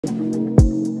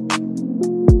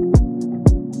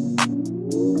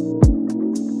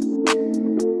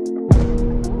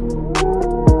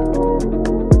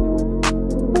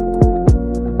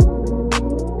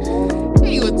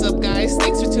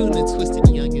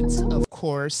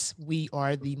course, we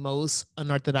are the most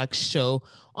unorthodox show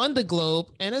on the globe.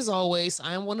 And as always,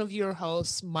 I am one of your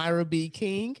hosts, Myra B.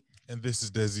 King. And this is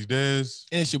Desi Dez.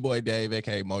 And it's your boy Dave,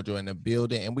 aka Mojo, in the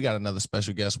building. And we got another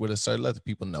special guest with us, sir. Let the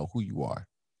people know who you are.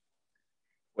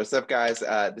 What's up, guys?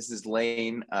 This is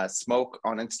Layne Smoke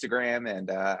on Instagram,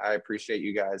 and I appreciate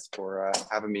you guys for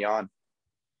having me on.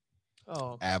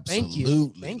 Oh,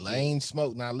 absolutely. Thank you. Layne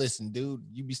Smoke. Now, listen, dude,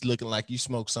 you be looking like you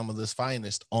smoke some of this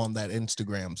finest on that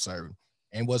Instagram, sir.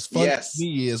 And what's funny to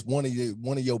me is one of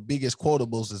your biggest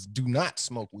quotables is "Do not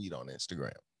smoke weed on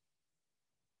Instagram."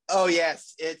 Oh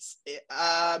yes, it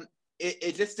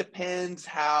just depends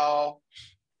how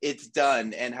it's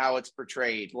done and how it's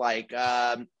portrayed.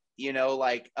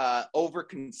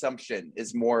 Overconsumption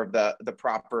is more of the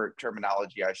proper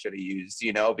terminology I should have used,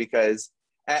 because,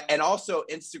 and also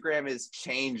Instagram has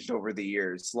changed over the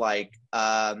years.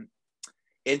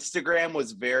 Instagram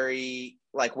was very,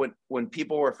 when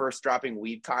people were first dropping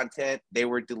weed content, they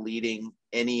were deleting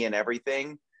any and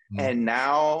everything. Mm-hmm. And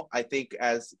now I think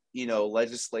as,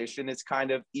 legislation has kind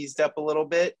of eased up a little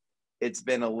bit, it's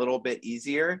been a little bit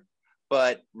easier.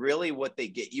 But really what they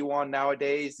get you on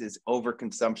nowadays is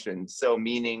overconsumption. So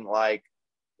meaning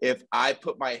if I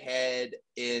put my head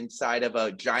inside of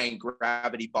a giant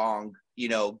gravity bong,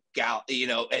 and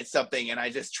something, and I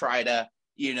just try to,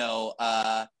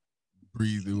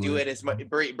 breathe through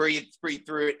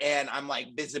it. And I'm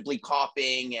visibly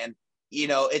coughing, and,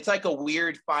 it's like a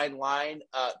weird fine line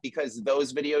because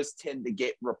those videos tend to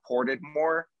get reported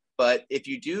more. But if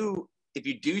you do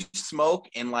smoke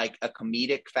in a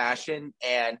comedic fashion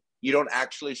and you don't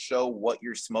actually show what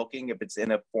you're smoking, if it's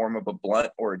in a form of a blunt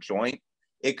or a joint,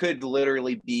 it could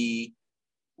literally be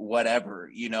whatever,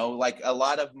 a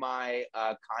lot of my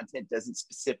content doesn't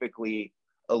specifically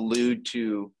allude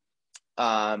to,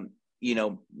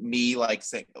 me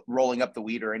say rolling up the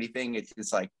weed or anything. It's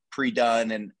just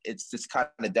pre-done, and it's just kind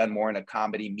of done more in a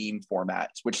comedy meme format,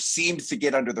 which seems to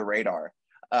get under the radar.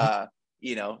 So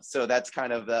that's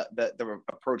kind of the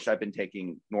approach I've been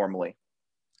taking normally.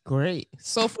 Great.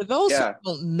 So for those who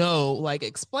don't know,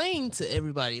 explain to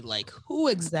everybody, who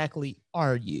exactly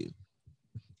are you?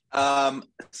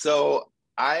 So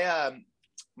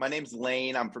my name's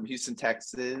Layne. I'm from Houston,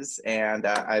 Texas, and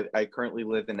I currently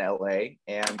live in LA.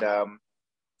 And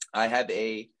I have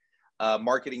a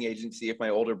marketing agency of my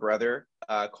older brother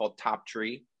called Top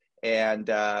Tree, and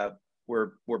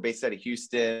we're based out of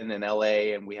Houston and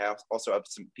LA, and we also have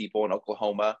some people in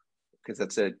Oklahoma because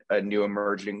that's a new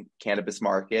emerging cannabis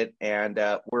market. And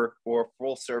we're a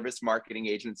full service marketing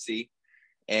agency,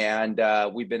 and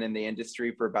we've been in the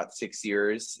industry for about 6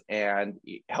 years and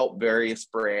help various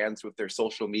brands with their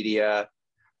social media,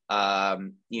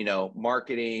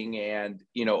 marketing, and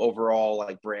overall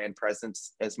brand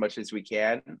presence as much as we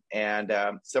can. And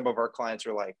some of our clients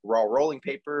are Raw Rolling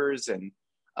Papers and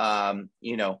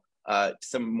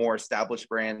some more established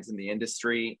brands in the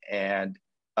industry. And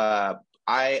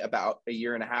I, about a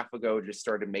year and a half ago, just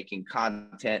started making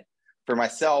content for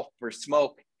myself for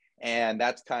smoke. And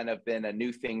that's kind of been a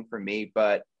new thing for me.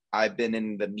 But I've been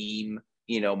in the meme,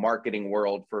 marketing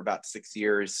world for about 6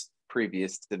 years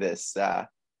previous to this.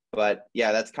 But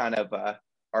yeah, that's kind of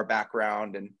our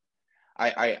background. And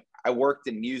I worked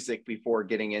in music before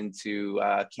getting into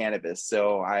cannabis.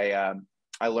 So I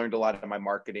learned a lot of my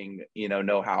marketing,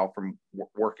 know-how from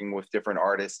working with different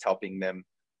artists, helping them,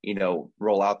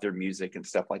 roll out their music and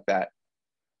stuff like that.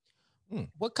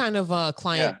 What kind of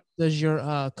client does your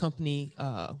company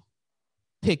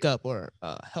pick up or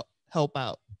help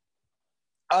out?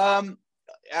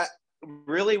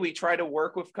 Really, we try to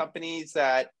work with companies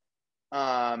that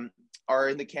are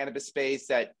in the cannabis space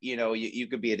that, you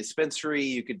could be a dispensary,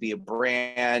 you could be a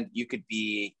brand, you could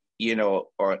be,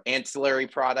 or ancillary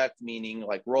product, meaning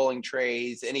rolling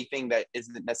trays, anything that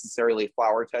isn't necessarily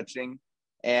flower touching.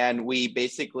 And we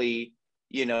basically,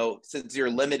 since you're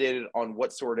limited on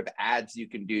what sort of ads you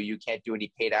can do, you can't do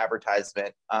any paid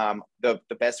advertisement. The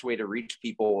best way to reach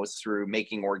people is through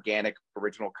making organic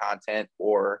original content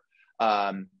or,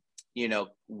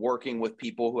 working with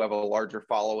people who have a larger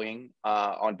following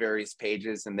on various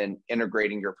pages and then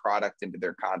integrating your product into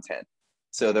their content.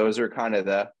 So those are kind of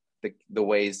the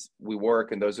ways we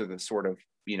work, and those are the sort of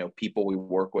people we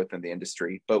work with in the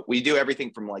industry. But we do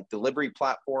everything from delivery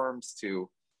platforms to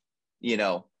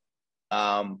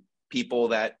people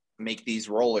that make these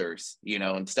rollers,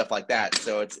 and stuff like that.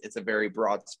 So it's a very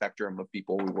broad spectrum of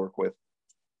people we work with.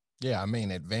 Yeah, I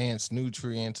mean, Advanced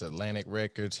Nutrients, Atlantic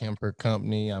Records, Hemper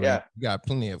Company. I mean, you got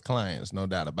plenty of clients, no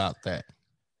doubt about that.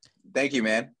 Thank you,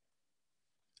 man.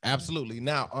 Absolutely.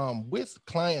 Now, with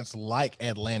clients like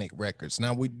Atlantic Records,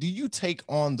 now do you take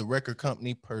on the record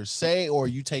company per se, or are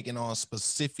you taking on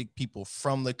specific people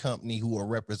from the company who are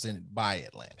represented by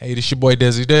Atlantic? Hey, this your boy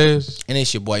Desi Dez. And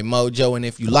it's your boy Mojo. And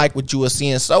if you like what you are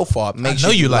seeing so far, make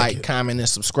sure you like, comment, and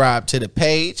subscribe to the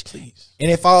page. Please.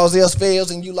 And if all else fails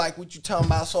and you like what you talking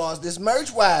about as far as this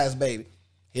merch wise, baby,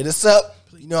 hit us up.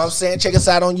 You know what I'm saying? Check us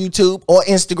out on YouTube or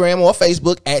Instagram or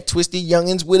Facebook at Twisted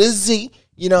Youngins with a Z.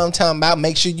 You know what I'm talking about?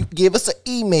 Make sure you give us an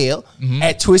email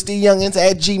at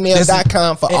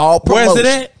twistedyoungins@gmail.com for all promotions.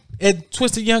 Where's it at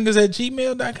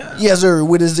twistedyoungins@gmail.com? Yes, sir,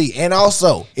 with a Z. And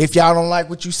also, if y'all don't like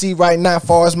what you see right now as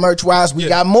far as merch-wise, we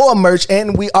got more merch,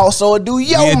 and we also do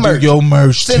your merch. Do your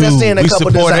merch, Send us in a couple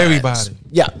support designs. everybody.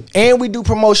 Yeah, and we do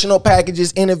promotional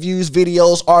packages, interviews,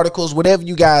 videos, articles, whatever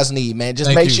you guys need, man.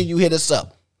 Just make sure you hit us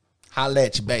up. Holla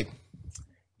at you, baby.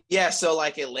 Yeah, so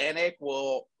like Atlantic,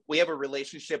 we have a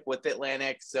relationship with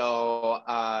Atlantic, so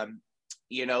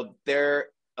you know, they're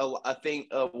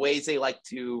ways they like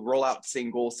to roll out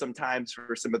singles sometimes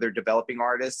for some of their developing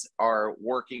artists are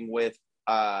working with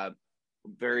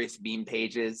various meme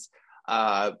pages.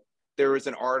 There was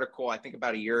an article I think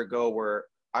about a year ago where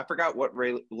I forgot what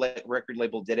record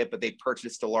label did it, but they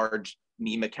purchased a large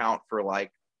meme account for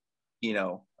like, you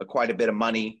know, quite a bit of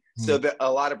money. So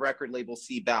a lot of record labels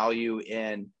see value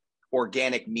in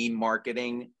organic meme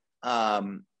marketing.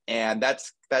 And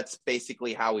that's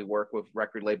basically how we work with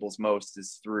record labels most,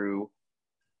 is through,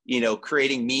 you know,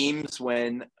 creating memes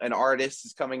when an artist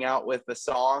is coming out with a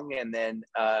song, and then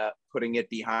putting it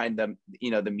behind them,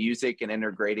 you know, the music, and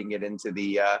integrating it into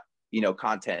the you know,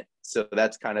 content. So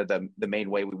that's kind of the main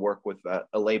way we work with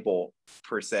a label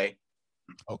per se.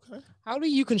 Okay. How do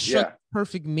you construct a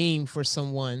perfect meme for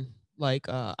someone? Like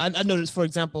I noticed, for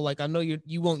example, like I know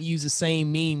you won't use the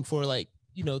same meme for like,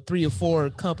 you know, 3 or 4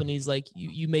 companies. Like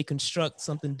you may construct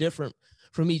something different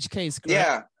from each case,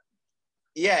 correct?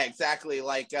 Yeah, exactly.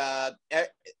 Like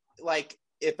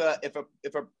if a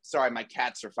sorry, my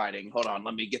cats are fighting. Hold on,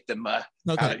 let me get them out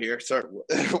of here. Sorry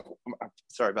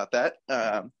about that.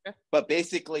 But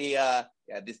basically, yeah,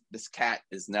 this cat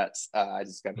is nuts. I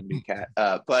just got a new cat.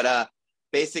 But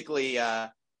basically,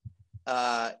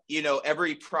 you know,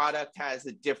 every product has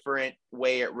a different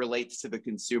way it relates to the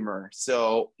consumer.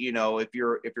 So, you know, if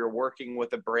you're working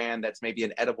with a brand that's maybe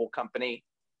an edible company,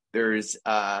 there's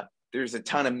a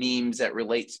ton of memes that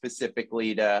relate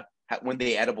specifically to when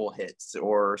the edible hits,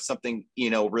 or something, you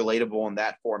know, relatable in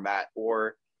that format.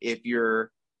 Or if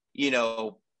you're, you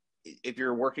know, if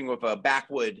you're working with a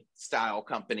backwood style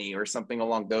company or something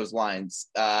along those lines,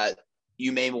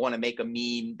 you may want to make a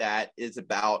meme that is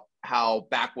about how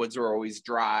backwoods are always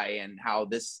dry, and how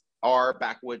our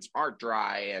backwoods aren't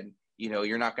dry, and, you know,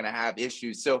 you're not going to have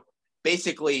issues. So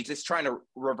basically just trying to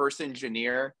reverse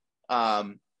engineer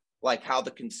like how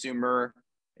the consumer,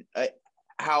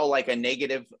 how like a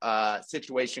negative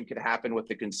situation could happen with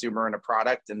the consumer in a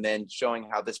product, and then showing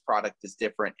how this product is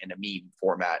different in a meme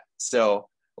format. So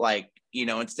like, you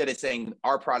know, instead of saying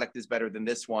our product is better than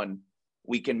this one,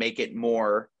 we can make it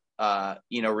more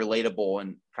you know, relatable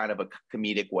in kind of a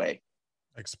comedic way.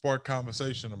 Like spark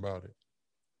conversation about it.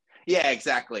 Yeah,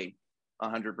 exactly.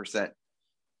 100%.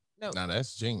 Now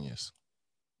that's genius.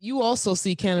 You also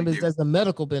see cannabis as a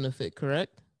medical benefit,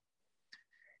 correct?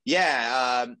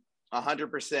 Yeah,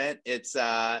 100%. It's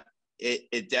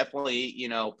it definitely, you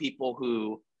know, people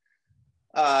who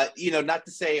you know, not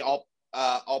to say all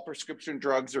prescription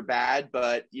drugs are bad,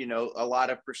 but, you know, a lot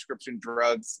of prescription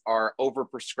drugs are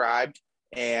overprescribed,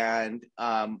 and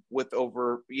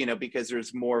you know, because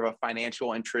there's more of a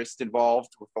financial interest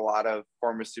involved with a lot of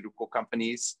pharmaceutical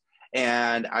companies.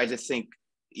 And I just think,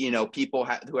 you know, people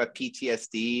who have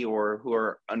PTSD, or who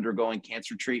are undergoing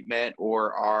cancer treatment,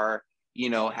 or are, you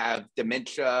know, have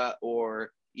dementia,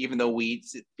 or even though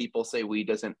people say weed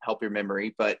doesn't help your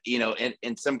memory, but, you know,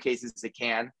 in some cases it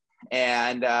can.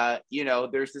 And, you know,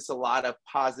 there's just a lot of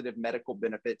positive medical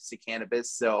benefits to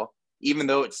cannabis. So even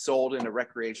though it's sold in a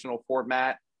recreational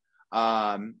format,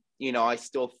 you know, I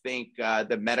still think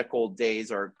the medical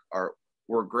days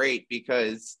were great,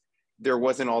 because there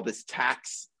wasn't all this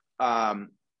tax,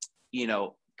 you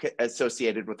know,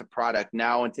 associated with the product.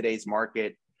 Now in today's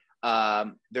market,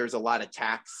 there's a lot of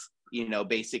tax, you know,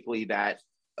 basically that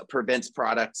prevents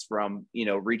products from, you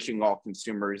know, reaching all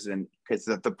consumers, and because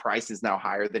the price is now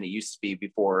higher than it used to be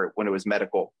before, when it was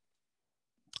medical.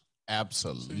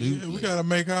 Absolutely. Yeah, we gotta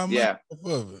make our money off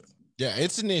of it. Yeah,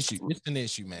 it's an issue. It's an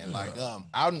issue, man. Like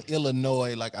out in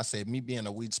Illinois, like I said, me being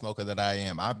a weed smoker that I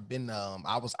am, I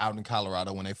was out in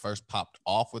Colorado when they first popped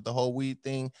off with the whole weed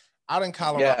thing. Out in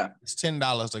Colorado, it's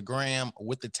 $10 a gram.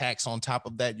 With the tax on top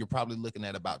of that, you're probably looking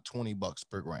at about $20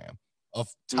 per gram. of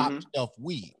top shelf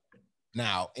weed.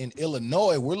 Now in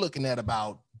Illinois, we're looking at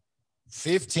about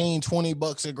 15, 20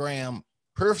 bucks a gram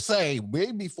per se,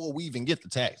 way before we even get the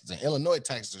taxes. And Illinois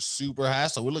taxes are super high,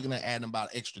 so we're looking at adding about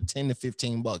extra 10 to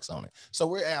 15 bucks on it. So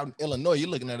we're out in Illinois, you're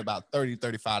looking at about $30,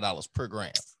 $35 per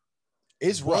gram.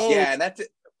 It's rough. Yeah, and that's it.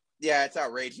 Yeah, it's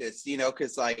outrageous, you know,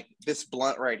 because like this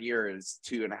blunt right here is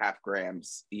 2.5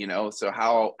 grams, you know, so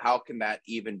how can that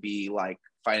even be like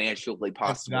financially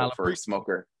possible for a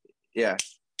smoker? Yeah.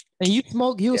 And you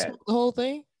smoke the whole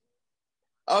thing?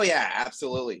 Oh yeah,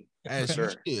 absolutely. As you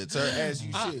should, sir. As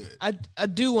you should. I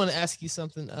do want to ask you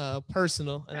something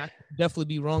personal, and I could definitely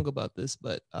be wrong about this,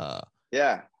 but I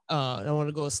want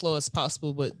to go as slow as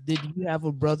possible. But did you have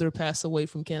a brother pass away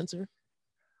from cancer?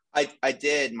 I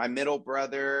did. My middle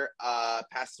brother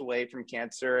passed away from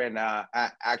cancer, and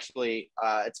actually,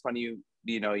 it's funny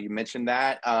you mentioned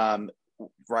that.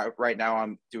 Right now,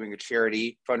 I'm doing a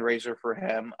charity fundraiser for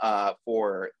him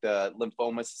for the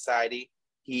Lymphoma Society.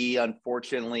 He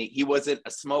unfortunately, he wasn't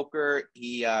a smoker.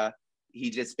 He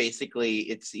just basically,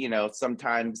 it's, you know,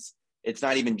 sometimes it's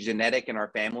not even genetic in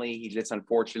our family. He just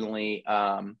unfortunately,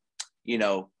 you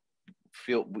know,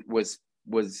 was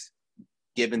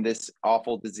given this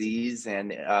awful disease,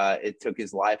 and it took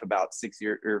his life about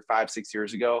 5-6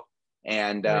 years ago.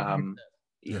 And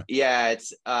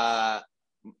it's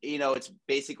you know, it's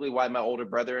basically why my older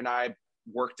brother and I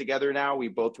work together now. We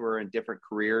both were in different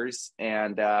careers,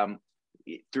 and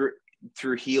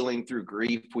through healing, through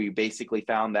grief, we basically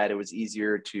found that it was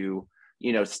easier to,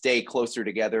 you know, stay closer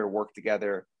together, work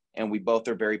together. And we both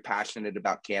are very passionate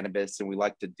about cannabis, and we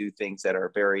like to do things that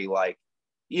are very like,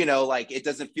 you know, like it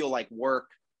doesn't feel like work,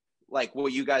 like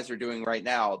what you guys are doing right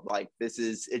now. Like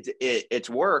it's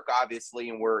work, obviously,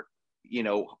 and we're, you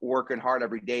know, working hard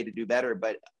every day to do better,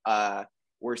 but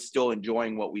we're still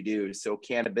enjoying what we do. So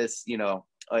cannabis, you know,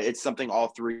 it's something all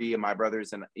three of my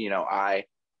brothers and, you know, I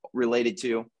related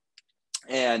to.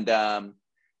 And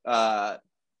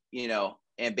you know,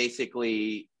 and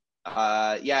basically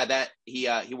that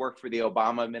he worked for the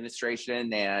Obama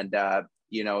administration, and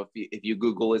you know, if you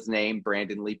Google his name,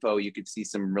 Brandon Lipo, you could see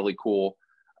some really cool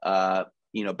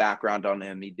you know, background on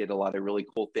him. He did a lot of really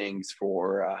cool things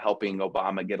for helping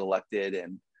Obama get elected,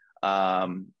 and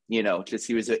you know, just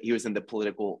he was in the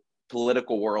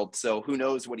political world, so who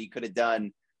knows what he could have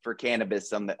done for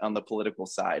cannabis on the political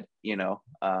side, you know.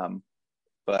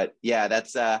 But yeah,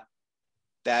 that's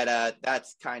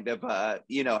kind of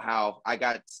you know, how I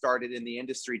got started in the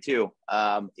industry too.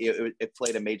 It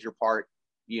played a major part,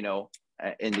 you know,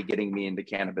 into getting me into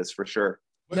cannabis for sure.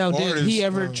 Now, did he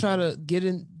ever try to get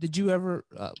in? Did he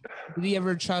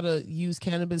ever try to use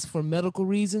cannabis for medical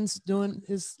reasons doing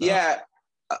his? Yeah,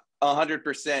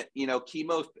 100%. You know,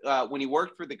 chemo. When he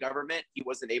worked for the government, he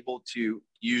wasn't able to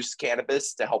use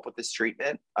cannabis to help with his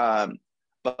treatment.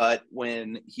 But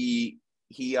when he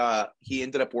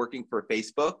ended up working for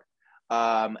Facebook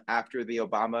after the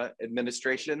Obama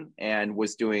administration, and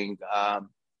was doing,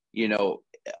 you know,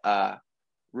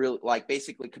 really like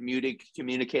basically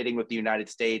communicating with the United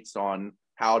States on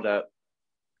how to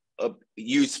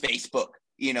use Facebook,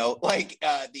 you know, like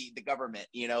the government,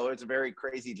 you know. It was a very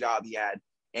crazy job he had.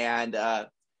 And,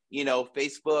 you know,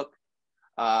 Facebook,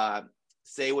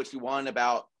 say what you want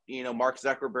about, you know, Mark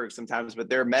Zuckerberg sometimes, but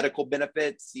their medical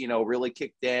benefits, you know, really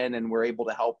kicked in and were able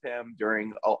to help him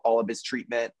during all of his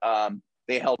treatment.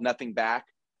 They held nothing back.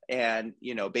 And,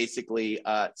 you know, basically,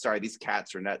 sorry, these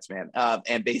cats are nuts, man.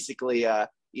 And basically,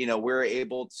 you know, we're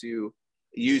able to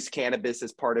use cannabis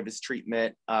as part of his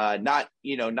treatment, not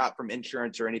from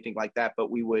insurance or anything like that, but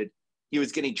he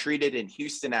was getting treated in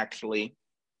Houston, actually.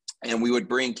 And we would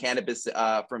bring cannabis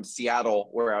from Seattle,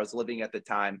 where I was living at the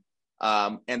time.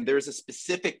 And there's a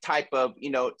specific type of, you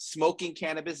know, smoking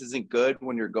cannabis isn't good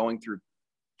when you're going through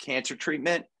cancer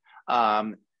treatment.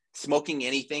 Smoking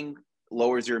anything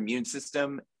lowers your immune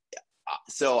system.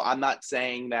 So I'm not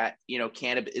saying that, you know,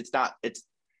 cannabis,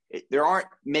 there aren't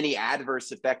many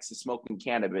adverse effects of smoking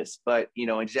cannabis, but, you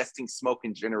know, ingesting smoke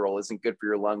in general isn't good for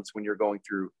your lungs when you're going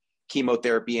through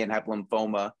chemotherapy and have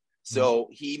lymphoma. So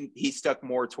he stuck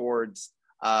more towards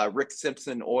Rick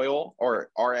Simpson oil, or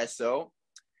RSO,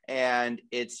 and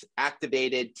it's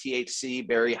activated THC,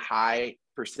 very high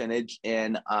percentage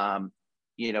in,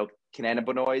 you know,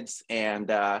 cannabinoids. And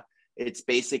it's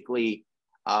basically,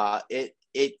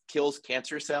 it kills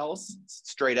cancer cells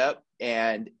straight up,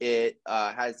 and it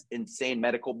has insane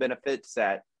medical benefits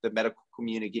that the medical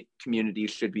community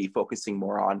should be focusing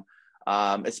more on,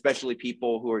 especially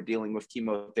people who are dealing with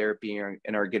chemotherapy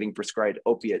and are getting prescribed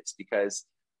opiates. Because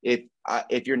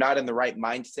if you're not in the right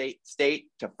mind state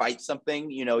to fight something,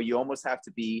 you know, you almost have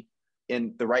to be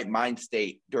in the right mind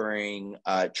state during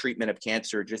treatment of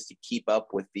cancer, just to keep up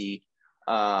with the,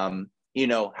 you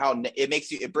know, how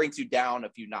it brings you down a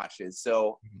few notches.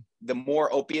 So the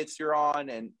more opiates you're on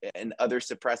and other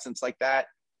suppressants like that,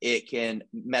 it can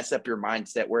mess up your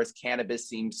mindset. Whereas cannabis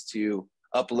seems to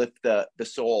uplift the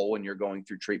soul when you're going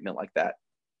through treatment like that.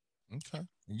 Okay.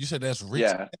 You said that's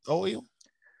Rick oil?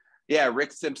 Yeah,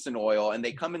 Rick Simpson oil, and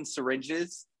they come in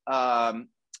syringes.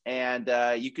 And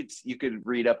you could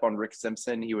read up on Rick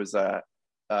Simpson. He was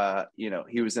you know,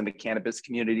 he was in the cannabis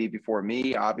community before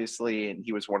me, obviously, and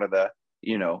he was one of the,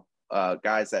 you know,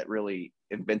 guys that really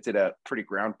invented a pretty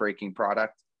groundbreaking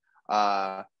product.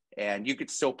 And you could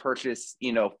still purchase,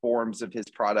 you know, forms of his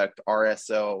product,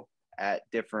 RSO, at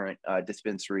different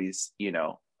dispensaries, you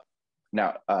know,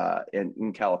 now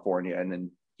in California and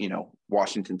then, you know,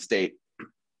 Washington State.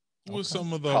 Who was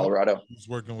some of the Colorado you was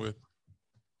working with?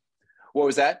 What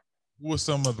was that? Who was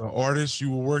some of the artists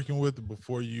you were working with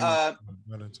before you got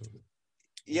into it?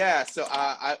 Yeah, so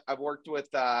I've worked with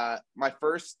my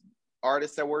first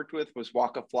artist I worked with was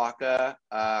Waka Flacka.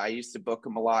 I used to book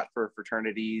him a lot for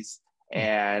fraternities,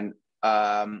 and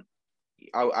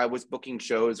I was booking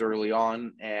shows early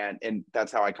on, and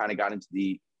that's how I kind of got into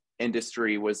the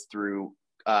industry, was through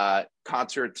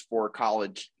concerts for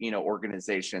college, you know,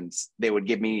 organizations. They would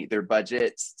give me their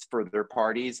budgets for their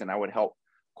parties, and I would help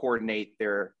coordinate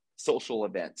their social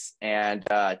events. And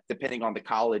depending on the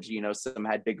college, you know, some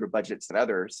had bigger budgets than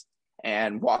others.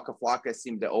 And Waka Flocka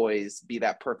seemed to always be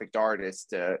that perfect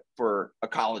artist for a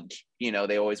college. You know,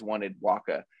 they always wanted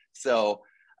Waka. So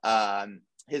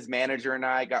his manager and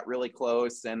I got really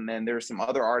close. And then there's some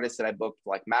other artists that I booked,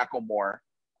 like Macklemore.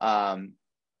 And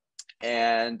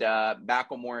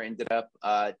Macklemore ended up,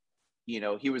 you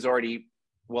know, he was already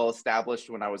well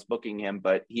established when I was booking him,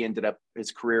 but he ended up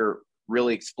his career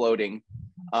really exploding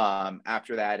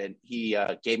after that. And he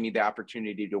gave me the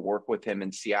opportunity to work with him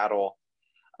in Seattle.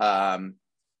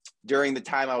 During the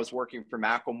time I was working for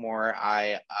Macklemore,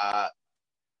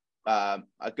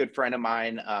 a good friend of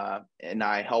mine and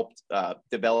I helped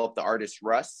develop the artist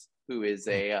Russ, who is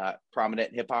a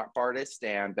prominent hip hop artist.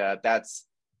 And that's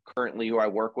currently who I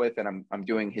work with. And I'm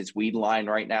doing his weed line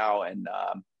right now. And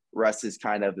Russ is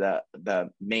kind of the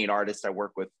main artist I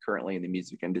work with currently in the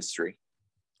music industry.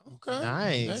 Okay.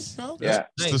 Nice. Yeah.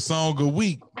 It's the song of the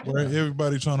week where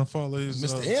everybody trying to follow his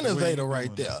Mr. Innovator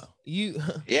right there.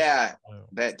 Yeah,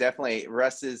 that definitely.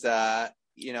 Russ is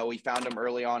you know, we found him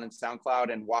early on in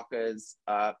SoundCloud, and Waka's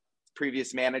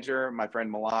previous manager, my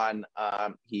friend Milan,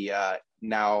 he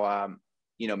now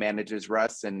you know, manages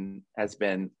Russ and has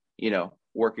been, you know,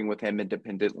 working with him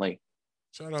independently.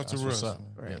 Shout out to Russ.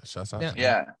 Right. Yeah, shout out.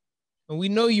 Yeah. And we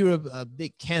know you're a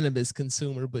big cannabis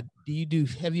consumer, but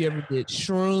have you ever did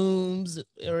shrooms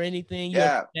or anything? You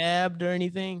ever dabbed or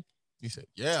anything? He said,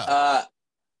 yeah.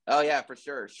 Oh yeah, for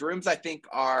sure. Shrooms, I think,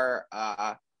 are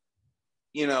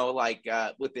you know, like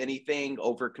with anything,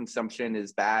 overconsumption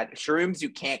is bad. Shrooms you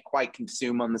can't quite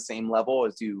consume on the same level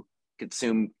as you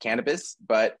consume cannabis,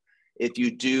 but if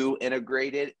you do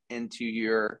integrate it into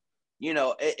your, you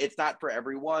know, it's not for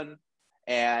everyone.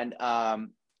 And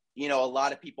you know, a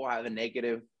lot of people have a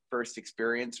negative first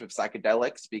experience with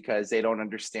psychedelics because they don't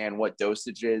understand what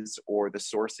dosages or the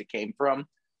source it came from.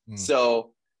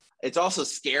 So it's also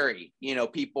scary. You know,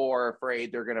 people are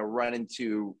afraid they're going to run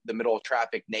into the middle of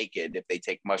traffic naked if they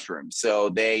take mushrooms. So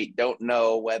they don't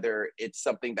know whether it's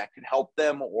something that could help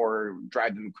them or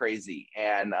drive them crazy.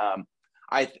 And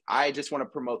I just want to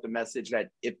promote the message that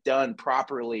if done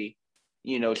properly,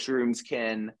 you know, shrooms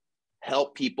can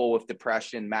help people with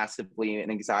depression massively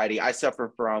and anxiety. I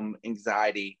suffer from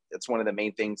anxiety. That's one of the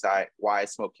main things why I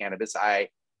smoke cannabis. I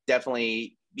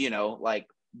definitely, you know, like,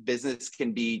 business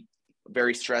can be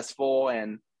very stressful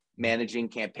and managing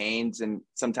campaigns, and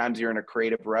sometimes you're in a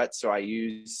creative rut. So I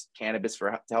use cannabis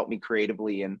to help me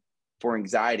creatively and for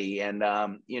anxiety. And,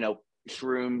 you know,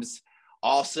 shrooms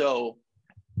also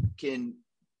can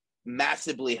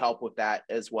massively help with that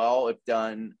as well if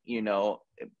done, you know,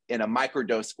 in a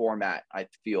microdose format. I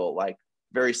feel like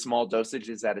very small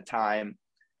dosages at a time,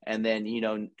 and then, you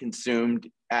know, consumed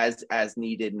as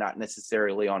needed, not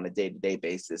necessarily on a day-to-day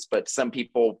basis. But some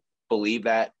people believe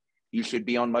that you should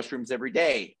be on mushrooms every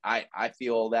day. I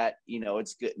feel that, you know,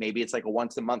 it's good. Maybe it's like a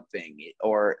once a month thing,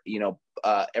 or, you know,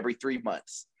 every 3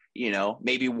 months, you know,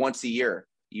 maybe once a year,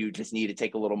 you just need to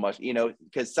take a little mushroom, you know,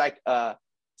 because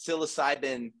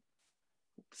psilocybin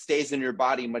stays in your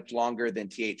body much longer than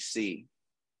THC.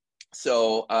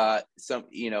 So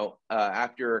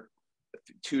after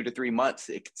 2 to 3 months,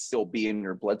 it could still be in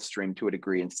your bloodstream to a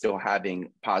degree and still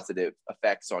having positive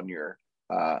effects on your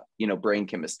brain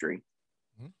chemistry.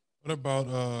 What about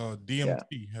DMT?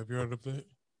 Yeah. Have you heard of it?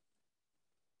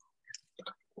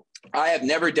 I have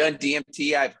never done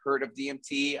DMT. I've heard of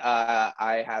DMT.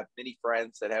 I have many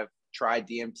friends that have tried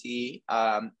DMT.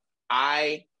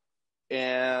 I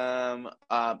am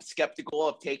skeptical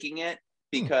of taking it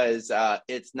because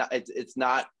it's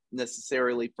not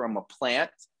necessarily from a plant.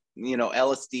 You know,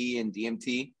 LSD and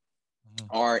DMT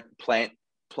aren't plant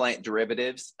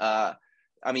derivatives. I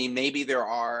mean, maybe there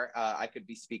are. I could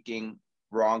be speaking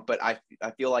wrong, but I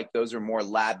feel like those are more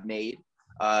lab made.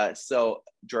 So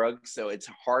drugs, so it's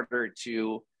harder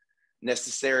to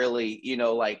necessarily, you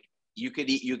know, like you could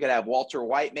have Walter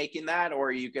White making that,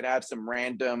 or you could have some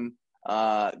random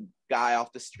guy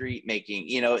off the street making,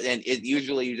 you know, and it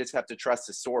usually you just have to trust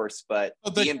the source. But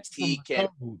DMT can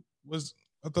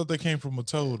I thought they came from a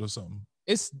toad or something.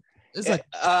 It's like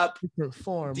different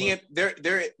form.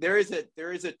 There is a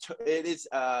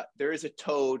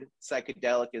toad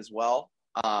psychedelic as well.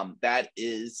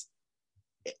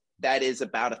 That is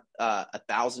about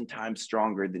 1,000 times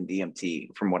stronger than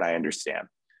DMT, from what I understand.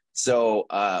 So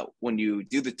when you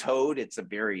do the toad, it's a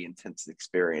very intense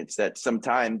experience that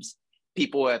sometimes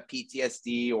people have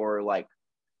PTSD or like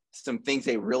some things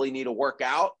they really need to work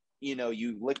out. You know,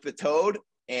 you lick the toad,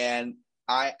 and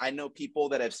I know people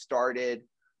that have started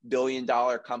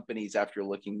billion-dollar companies after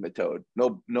licking the toad.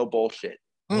 No bullshit.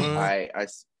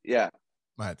 Yeah.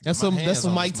 That's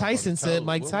what Mike Tyson said.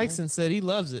 Mike Tyson said he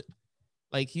loves it.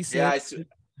 Like he said, yeah,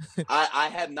 I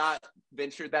have not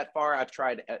ventured that far. I've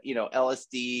tried, you know,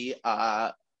 LSD.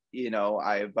 You know,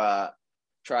 I've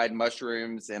tried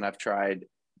mushrooms, and I've tried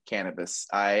cannabis.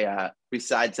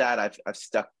 Besides that, I've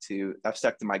stuck to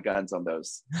my guns on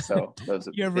those. So those.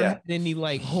 You ever had any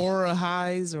like horror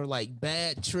highs or like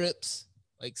bad trips,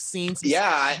 like scenes?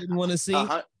 I didn't want to see.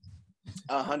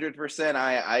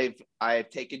 100%. I've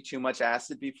taken too much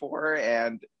acid before,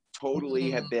 and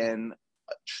totally have been.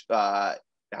 I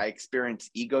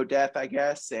experienced ego death, I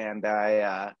guess, and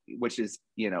which is,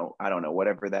 you know, I don't know,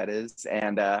 whatever that is,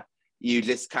 and you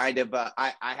just kind of,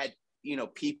 I had, you know,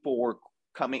 people were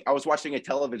coming. I was watching a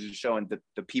television show, and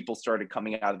the people started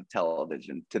coming out of the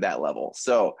television to that level.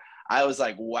 So I was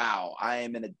like, wow, I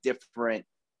am in a different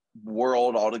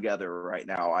world altogether right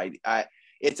now.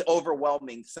 It's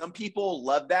overwhelming. Some people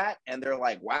love that, and they're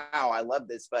like, wow, I love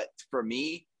this, but for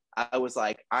me, I was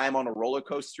like, I'm on a roller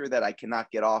coaster that I cannot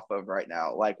get off of right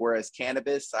now. Like, whereas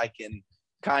cannabis, I can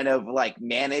kind of like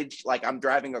manage, like I'm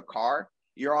driving a car,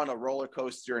 you're on a roller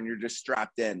coaster and you're just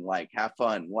strapped in, like have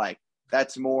fun. Like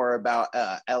that's more about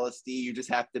LSD. You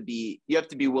have to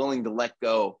be willing to let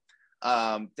go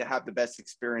to have the best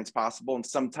experience possible. And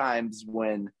sometimes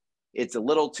when it's a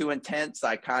little too intense,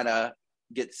 I kind of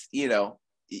get, you know,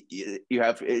 you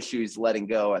have issues letting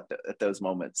go at those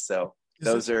moments. So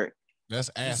that's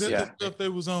acid. Is that the stuff they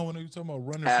was on when they were talking about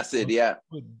running? Acid,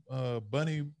 with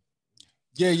Bunny.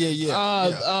 Yeah.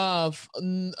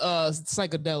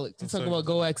 Psychedelic. You're talking about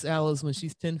Go X Alice when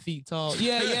she's 10 feet tall.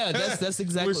 Yeah. That's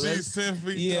exactly. When she's 10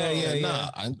 feet tall. Yeah.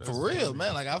 For real,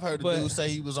 man. Like I've heard a dude say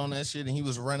he was on that shit and he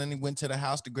was running. He went to the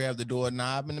house to grab the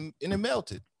doorknob and it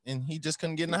melted, and he just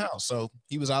couldn't get in the house. So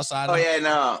he was outside.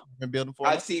 Building for.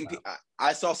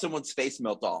 I saw someone's face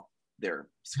melt off their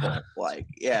skull. Like,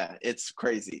 yeah, it's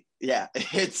crazy. Yeah,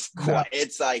 it's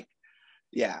like,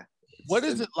 yeah. What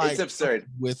is it like? It's absurd.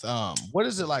 With what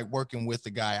is it like working with the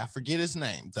guy? I forget his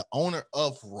name, the owner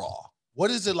of Raw.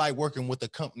 What is it like working with a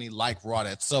company like Raw?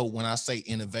 That's so, when I say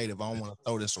innovative, I don't want to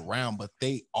throw this around, but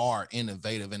they are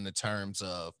innovative in the terms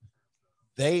of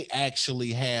they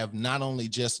actually have not only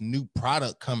just new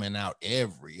product coming out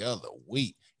every other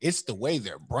week. It's the way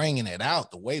they're bringing it out,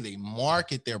 the way they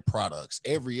market their products.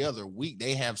 Every other week,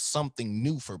 they have something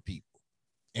new for people.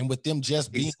 And with them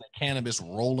just being a cannabis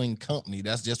rolling company,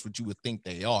 that's just what you would think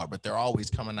they are. But they're always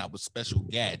coming out with special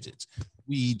gadgets,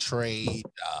 weed trade,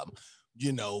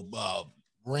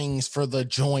 rings for the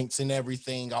joints and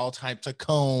everything, all types of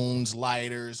cones,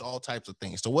 lighters, all types of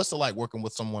things. So what's it like working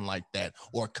with someone like that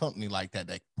or a company like that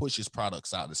pushes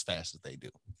products out as fast as they do?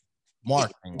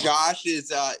 Marketing. Josh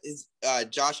is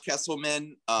Josh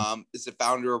Kesselman is the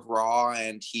founder of Raw,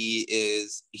 and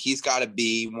he's got to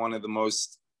be one of the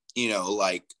most,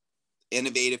 like,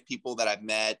 innovative people that I've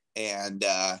met. And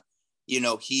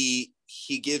he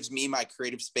gives me my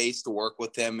creative space to work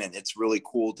with him, and it's really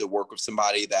cool to work with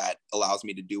somebody that allows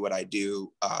me to do what I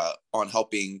do on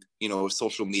helping,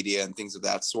 social media and things of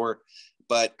that sort.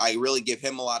 But I really give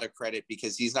him a lot of credit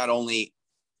because he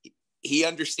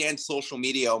understands social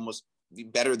media almost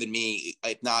better than me,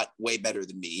 if not way better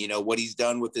than me. What he's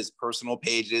done with his personal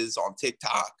pages on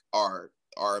TikTok are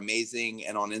amazing,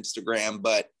 and on Instagram.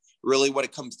 But really what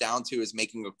it comes down to is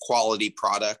making a quality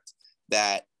product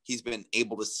that he's been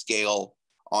able to scale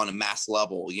on a mass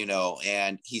level,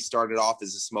 and he started off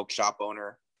as a smoke shop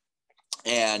owner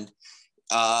and,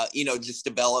 just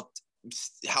developed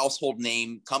household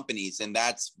name companies. And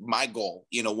that's my goal.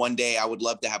 One day I would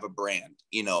love to have a brand,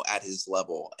 at his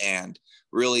level. And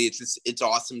really it's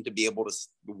awesome to be able to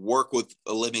work with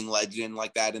a living legend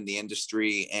like that in the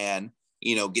industry and,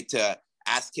 get to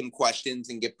ask him questions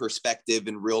and get perspective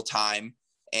in real time.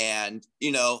 And,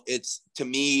 it's, to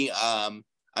me,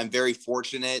 I'm very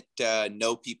fortunate to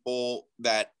know people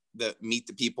that meet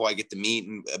the people I get to meet.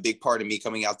 And a big part of me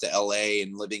coming out to LA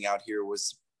and living out here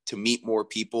was to meet more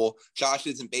people. Josh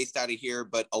isn't based out of here,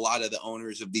 but a lot of the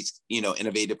owners of these,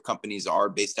 innovative companies are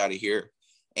based out of here.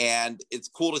 And it's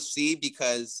cool to see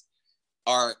because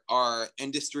our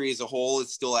industry as a whole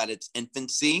is still at its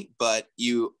infancy, but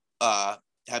you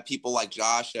have people like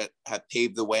Josh that have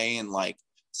paved the way and like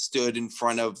stood in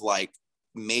front of like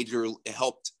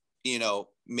helped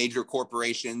major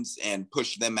corporations and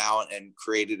pushed them out and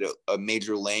created a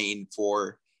major lane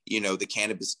for, the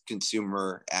cannabis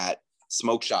consumer at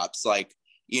smoke shops. Like,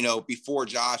 before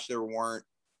Josh, there were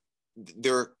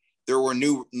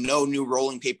no new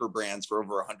rolling paper brands for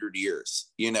over 100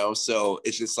 years, so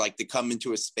it's just like to come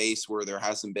into a space where there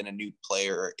hasn't been a new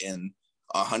player in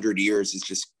 100 years is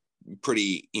just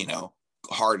pretty,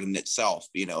 hard in itself.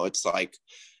 It's like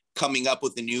coming up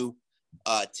with a new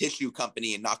tissue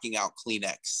company and knocking out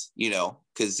Kleenex,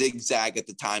 because Zigzag at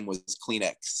the time was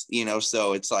Kleenex,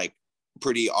 so it's like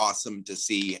pretty awesome to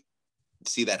see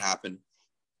that happen.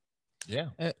 Yeah.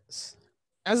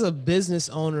 As a business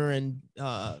owner and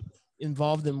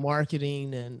involved in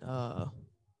marketing and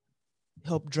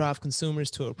help drive consumers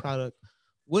to a product,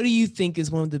 what do you think is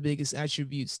one of the biggest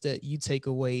attributes that you take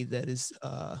away that is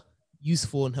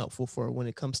useful and helpful for when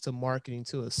it comes to marketing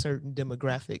to a certain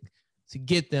demographic to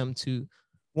get them to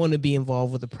want to be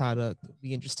involved with the product,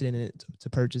 be interested in it, to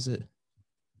purchase it?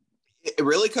 It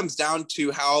really comes down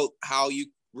to how you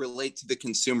relate to the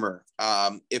consumer.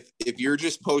 If you're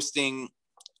just posting,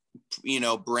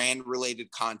 brand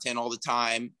related content all the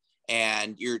time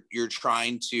and you're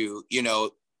trying to,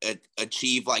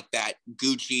 achieve like that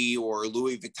Gucci or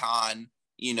Louis Vuitton,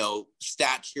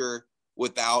 stature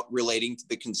without relating to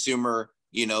the consumer,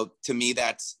 to me,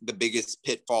 that's the biggest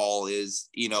pitfall is,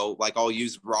 like I'll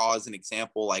use Raw as an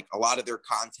example. Like a lot of their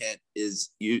content is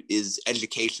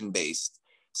education based.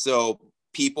 So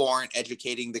people aren't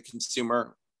educating the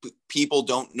consumer. People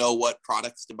don't know what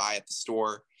products to buy at the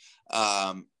store.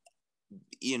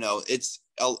 It's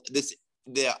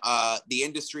the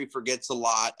industry forgets a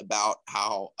lot about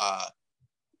how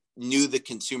new the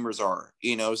consumers are,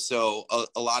 so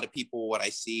a lot of people, what I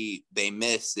see they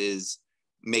miss is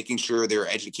making sure they're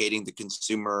educating the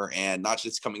consumer and not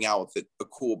just coming out with a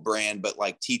cool brand, but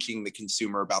like teaching the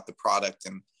consumer about the product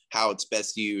and how it's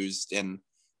best used and,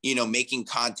 making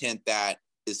content that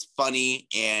is funny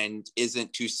and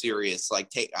isn't too serious.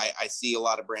 Like I see a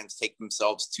lot of brands take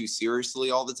themselves too seriously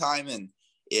all the time, and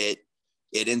it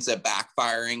ends up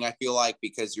backfiring, I feel like,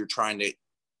 because you're trying to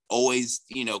always,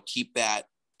 keep that,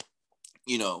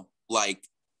 like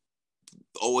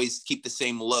always keep the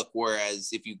same look. Whereas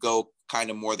if you go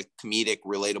kind of more the comedic,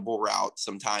 relatable route,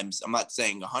 sometimes, I'm not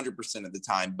saying 100% of the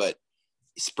time, but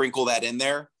sprinkle that in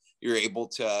there, you're able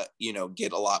to,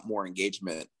 get a lot more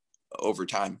engagement over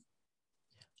time.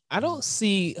 I don't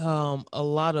see a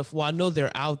lot of, well, I know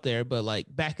they're out there, but like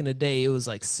back in the day, it was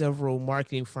like several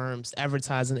marketing firms,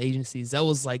 advertising agencies. That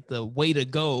was like the way to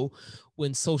go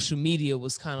when social media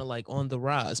was kind of like on the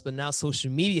rise. But now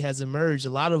social media has emerged. A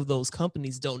lot of those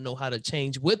companies don't know how to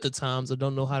change with the times or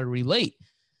don't know how to relate,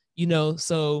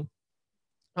 so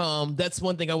that's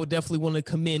one thing I would definitely want to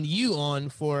commend you on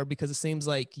for, because it seems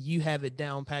like you have it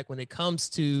down packed when it comes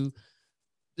to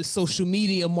the social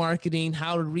media marketing,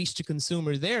 how to reach the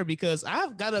consumer there, because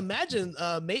I've got to imagine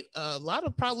a lot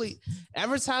of probably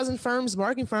advertising firms,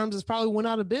 marketing firms has probably went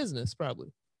out of business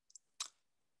probably.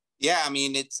 Yeah. I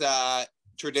mean, it's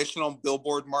traditional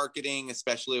billboard marketing,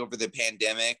 especially over the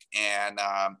pandemic, and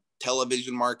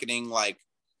television marketing. Like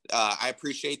I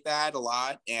appreciate that a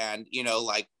lot. And,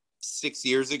 like 6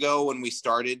 years ago when we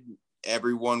started,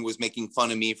 everyone was making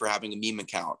fun of me for having a meme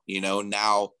account.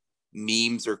 Now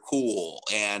memes are cool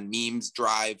and memes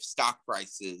drive stock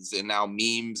prices, and now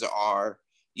memes are,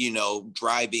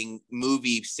 driving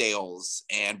movie sales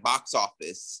and box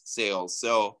office sales.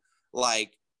 So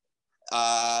like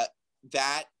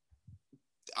that,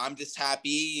 I'm just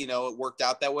happy, it worked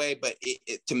out that way. But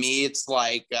to me, it's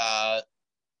like,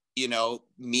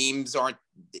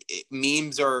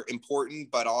 memes are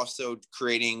important, but also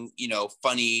creating,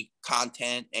 funny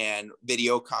content and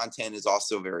video content is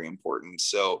also very important.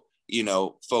 So,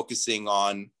 focusing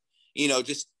on,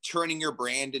 just turning your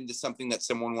brand into something that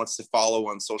someone wants to follow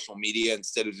on social media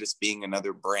instead of just being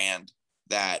another brand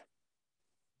that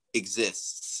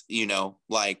exists.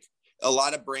 Like a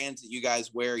lot of brands that you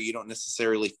guys wear, you don't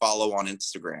necessarily follow on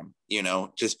Instagram,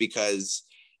 just because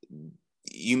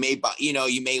you may buy,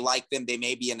 you may like them. They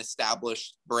may be an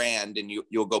established brand and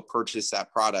you'll go purchase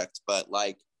that product, but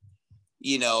like,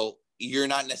 you're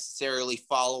not necessarily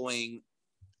following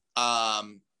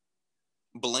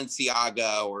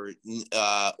Balenciaga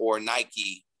or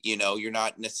Nike, you're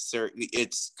not necessarily,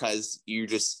 it's because you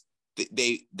just,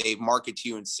 they market to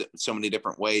you in so many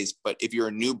different ways. But if you're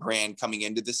a new brand coming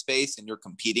into the space and you're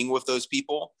competing with those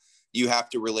people, you have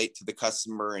to relate to the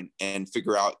customer and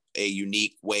figure out a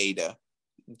unique way to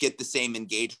get the same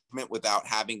engagement without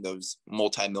having those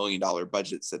multi-million-dollar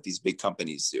budgets that these big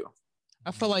companies do.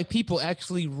 I feel like people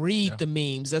actually read the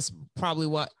memes. That's probably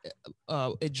what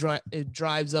it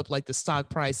drives up like the stock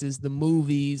prices, the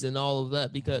movies, and all of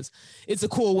that, because it's a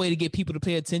cool way to get people to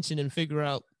pay attention and figure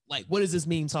out like, what is this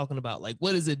meme talking about? Like,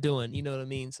 what is it doing? You know what I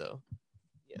mean? So,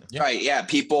 yeah. Right. Yeah.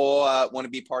 People want to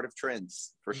be part of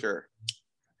trends for sure.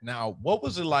 Now, what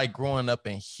was it like growing up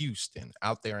in Houston,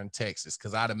 out there in Texas?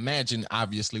 Because I'd imagine,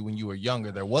 obviously, when you were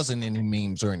younger, there wasn't any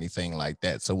memes or anything like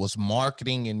that. So was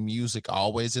marketing and music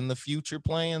always in the future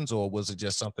plans, or was it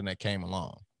just something that came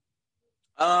along?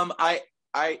 I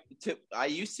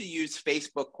used to use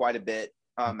Facebook quite a bit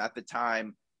at the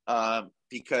time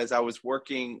because I was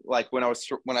working, like when I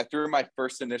threw my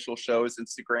first initial shows,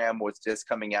 Instagram was just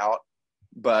coming out.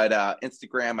 But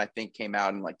Instagram, I think, came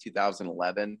out in like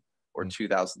 2011. Or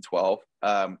 2012.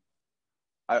 I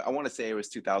want to say it was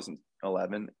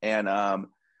 2011. And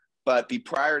but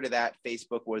prior to that,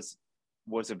 Facebook was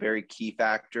a very key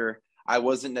factor. I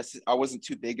wasn't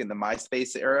too big in the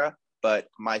MySpace era, but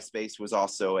MySpace was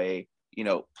also a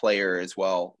player as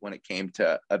well when it came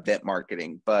to event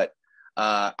marketing. But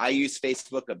I use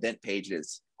Facebook event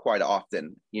pages quite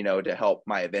often, to help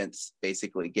my events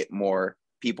basically get more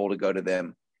people to go to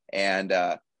them, and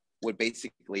would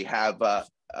basically have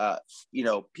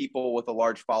people with a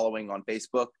large following on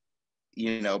Facebook,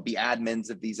 be admins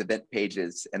of these event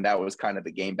pages. And that was kind of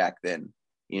the game back then,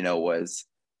 was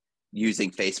using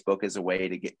Facebook as a way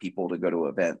to get people to go to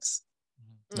events.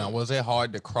 Now, was it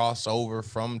hard to cross over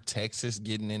from Texas,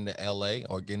 getting into LA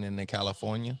or getting into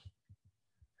California?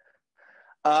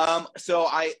 So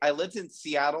I lived in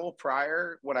Seattle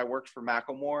prior when I worked for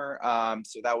Macklemore.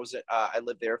 So that was, I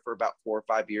lived there for about 4 or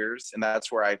 5 years. And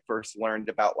that's where I first learned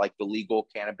about like the legal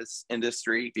cannabis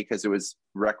industry, because it was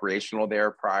recreational there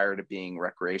prior to being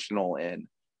recreational in,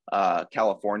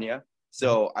 California.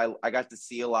 So I got to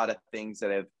see a lot of things that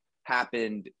have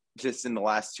happened just in the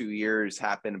last 2 years,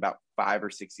 happened about 5 or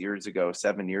 6 years ago,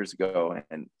 7 years ago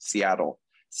in Seattle.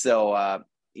 So,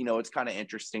 it's kind of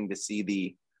interesting to see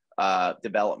the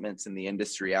developments in the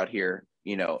industry out here,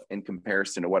 in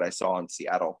comparison to what I saw in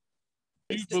Seattle.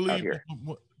 Do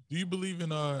you believe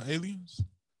in aliens?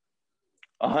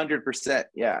 100%.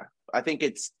 Yeah. I think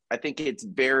it's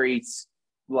very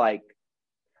like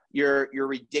you're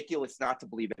ridiculous not to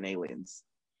believe in aliens.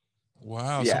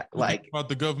 Wow. Yeah. So like about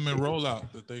the government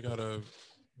rollout that they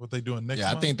what they doing next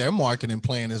month? I think their marketing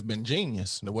plan has been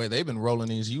genius. The way they've been rolling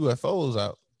these UFOs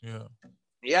out. Yeah.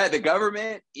 Yeah, the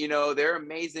government, they're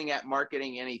amazing at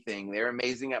marketing anything. They're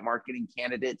amazing at marketing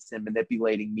candidates and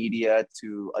manipulating media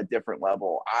to a different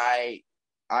level. I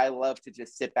love to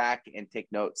just sit back and take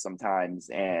notes sometimes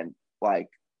and like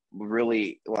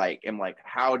really like am like,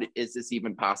 how is this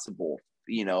even possible?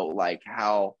 Like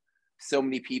how so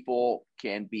many people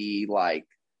can be like,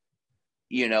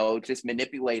 just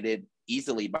manipulated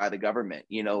easily by the government.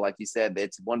 Like you said,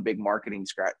 it's one big marketing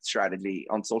strategy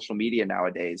on social media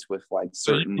nowadays with like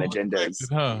certain agendas.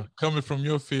 Coming from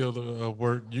your field of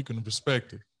work, you can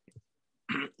respect it.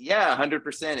 Yeah,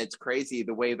 100%. It's crazy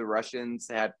the way the Russians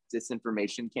have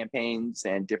disinformation campaigns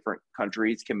and different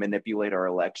countries can manipulate our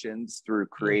elections through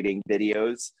creating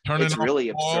videos. It's really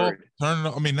absurd.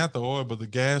 Not the oil, but the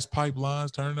gas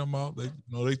pipelines, turning them off.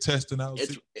 They testing out,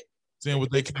 seeing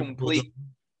what they can do.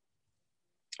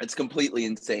 It's completely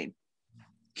insane.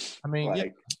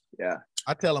 Yeah.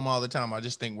 I tell them all the time, I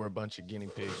just think we're a bunch of guinea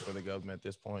pigs for the government at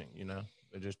this point.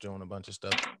 They're just doing a bunch of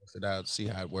stuff to test it out, see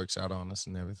how it works out on us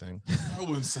and everything. I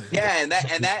wouldn't say yeah, and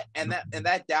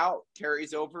that doubt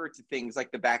carries over to things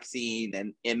like the vaccine,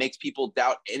 and it makes people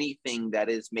doubt anything that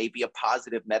is maybe a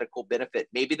positive medical benefit.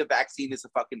 Maybe the vaccine is a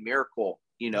fucking miracle,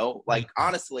 like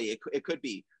honestly, it could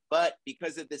be. But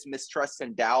because of this mistrust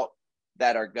and doubt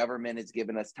that our government has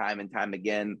given us time and time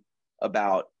again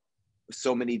about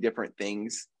so many different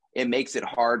things, it makes it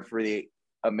hard for the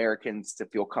Americans to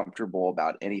feel comfortable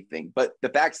about anything. But the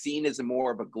vaccine is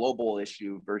more of a global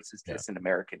issue versus just an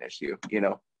American issue, you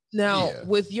know? Now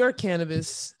with your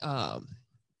cannabis,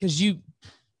 because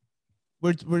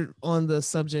we're on the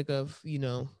subject of, you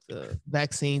know, the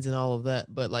vaccines and all of that,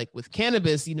 but like with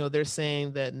cannabis, you know, they're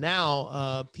saying that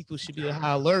now people should be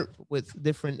high alert with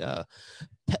different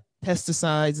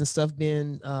pesticides and stuff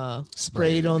being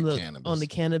sprayed on the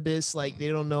cannabis. Like they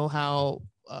don't know how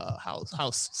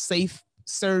safe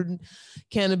certain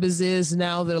cannabis is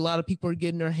now that a lot of people are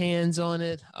getting their hands on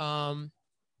it.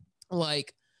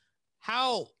 Like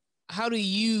how do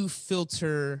you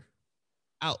filter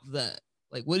out that?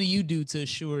 Like, what do you do to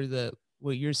assure that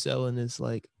what you're selling is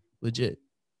like legit?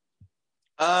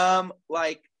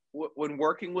 Like when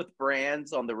working with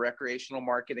brands on the recreational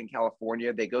market in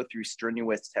California, they go through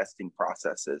strenuous testing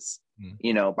processes,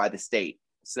 you know, by the state.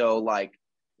 So like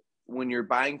when you're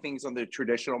buying things on the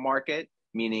traditional market,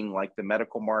 meaning like the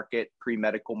medical market,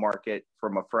 pre-medical market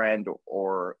from a friend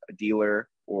or a dealer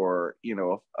or, you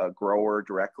know, a grower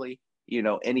directly, you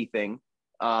know, anything,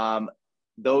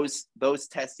 those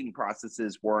testing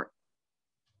processes weren't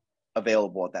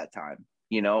available at that time,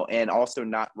 you know, and also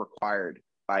not required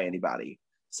by anybody.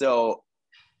 So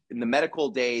in the medical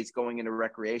days going into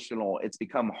recreational, it's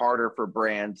become harder for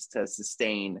brands to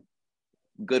sustain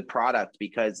good product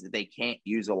because they can't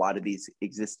use a lot of these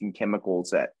existing chemicals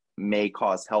that may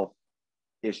cause health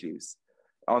issues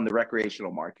on the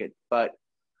recreational market. But,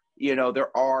 you know,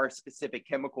 there are specific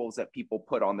chemicals that people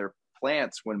put on their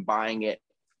plants when buying it,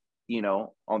 you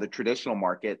know, on the traditional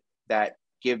market that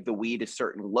give the weed a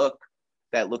certain look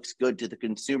that looks good to the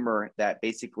consumer, that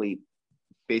basically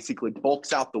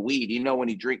bulks out the weed. You know, when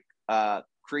you drink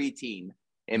creatine,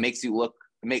 it makes you look,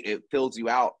 it fills you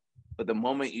out. But the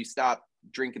moment you stop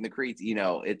drinking the creatine, you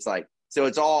know, it's like, so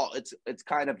it's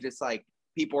kind of just like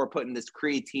people are putting this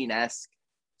creatine-esque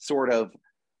sort of,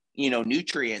 you know,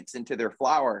 nutrients into their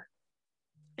flower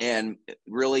and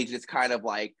really just kind of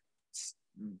like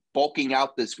bulking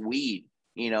out this weed,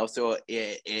 you know, so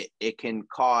it can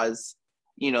cause,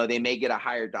 you know, they may get a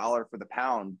higher dollar for the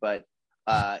pound, but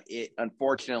it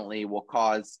unfortunately will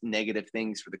cause negative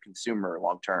things for the consumer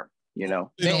long term, you know.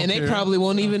 They probably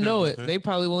won't even know it. They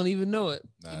probably won't even know it.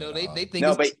 You know, they think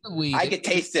no, it's but weed. I could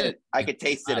taste it. I could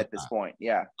taste it at this point.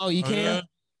 Yeah. Oh, you can?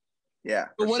 Yeah.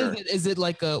 But what is it? Is it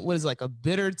like a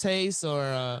bitter taste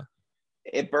or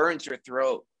it burns your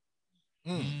throat.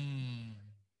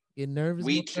 Get nervous?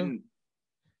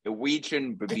 The weed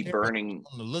shouldn't be burning.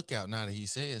 On the lookout now that he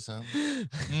said something.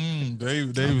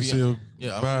 David still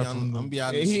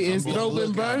his throat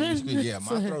been burning. Yeah,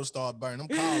 my throat started burning. I'm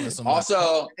calling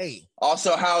somebody.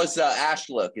 Also, how is ash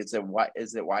look? Is it white?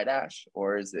 Is it white ash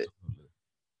or is it?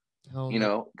 You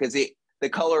know, because the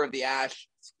color of the ash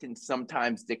can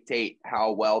sometimes dictate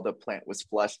how well the plant was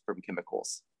flushed from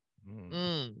chemicals.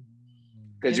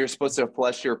 Because you're supposed to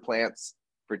flush your plants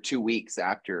for 2 weeks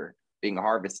after being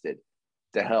harvested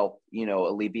to help, you know,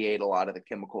 alleviate a lot of the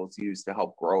chemicals used to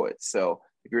help grow it. So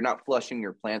if you're not flushing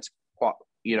your plants,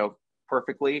 you know,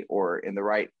 perfectly or in the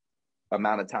right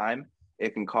amount of time,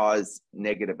 it can cause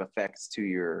negative effects to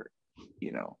your,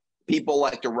 you know, people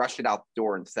like to rush it out the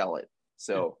door and sell it.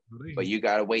 So, but you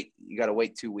gotta wait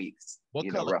 2 weeks. What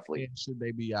you color know, roughly should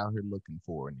they be out here looking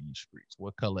for in these streets?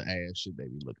 What color ash should they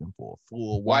be looking for?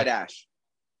 Full white ash.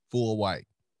 Full white.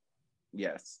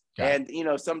 Yes. And you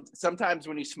know, sometimes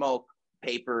when you smoke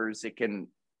papers, it can,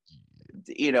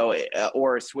 you know,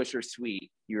 or a Swisher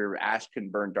Sweet, your ash can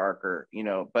burn darker, you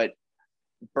know, but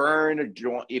burn a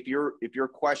joint. If you're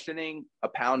questioning a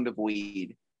pound of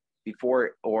weed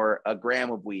before or a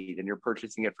gram of weed and you're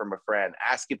purchasing it from a friend,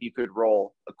 ask if you could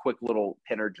roll a quick little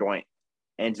pinner joint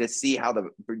and just see how the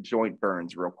joint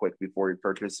burns real quick before you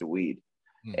purchase the weed.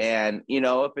 And, you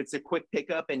know, if it's a quick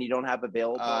pickup and you don't have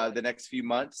available the next few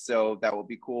months, so that will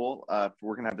be cool.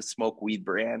 We're going to have a smoke weed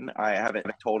brand. I haven't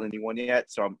told anyone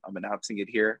yet, so I'm announcing it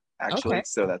here, actually. Okay.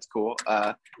 So that's cool.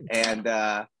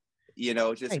 And, you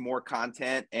know, just more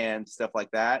content and stuff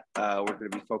like that. We're going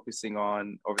to be focusing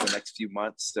on over the next few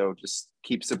months. So just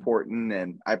keep supporting.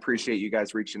 And I appreciate you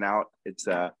guys reaching out. It's,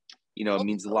 you know, it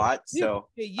means a lot. So,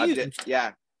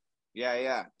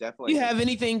 yeah, definitely. You have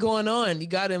anything going on, you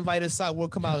got to invite us out. We'll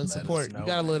come out and support. You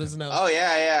got to let us know. Oh,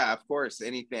 yeah, of course.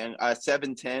 Anything.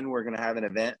 7/10, we're going to have an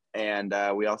event. And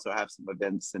we also have some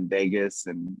events in Vegas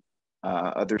and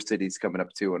other cities coming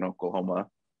up too in Oklahoma.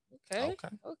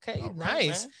 Okay,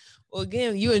 nice. Man. Well,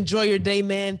 again, you enjoy your day,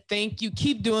 man. Thank you.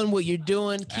 Keep doing what you're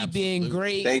doing. Keep being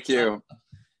great. Thank you.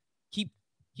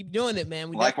 Keep doing it,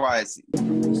 man. Likewise.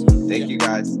 Thank you,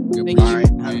 guys. All right.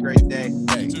 Have a great day.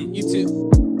 You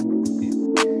too.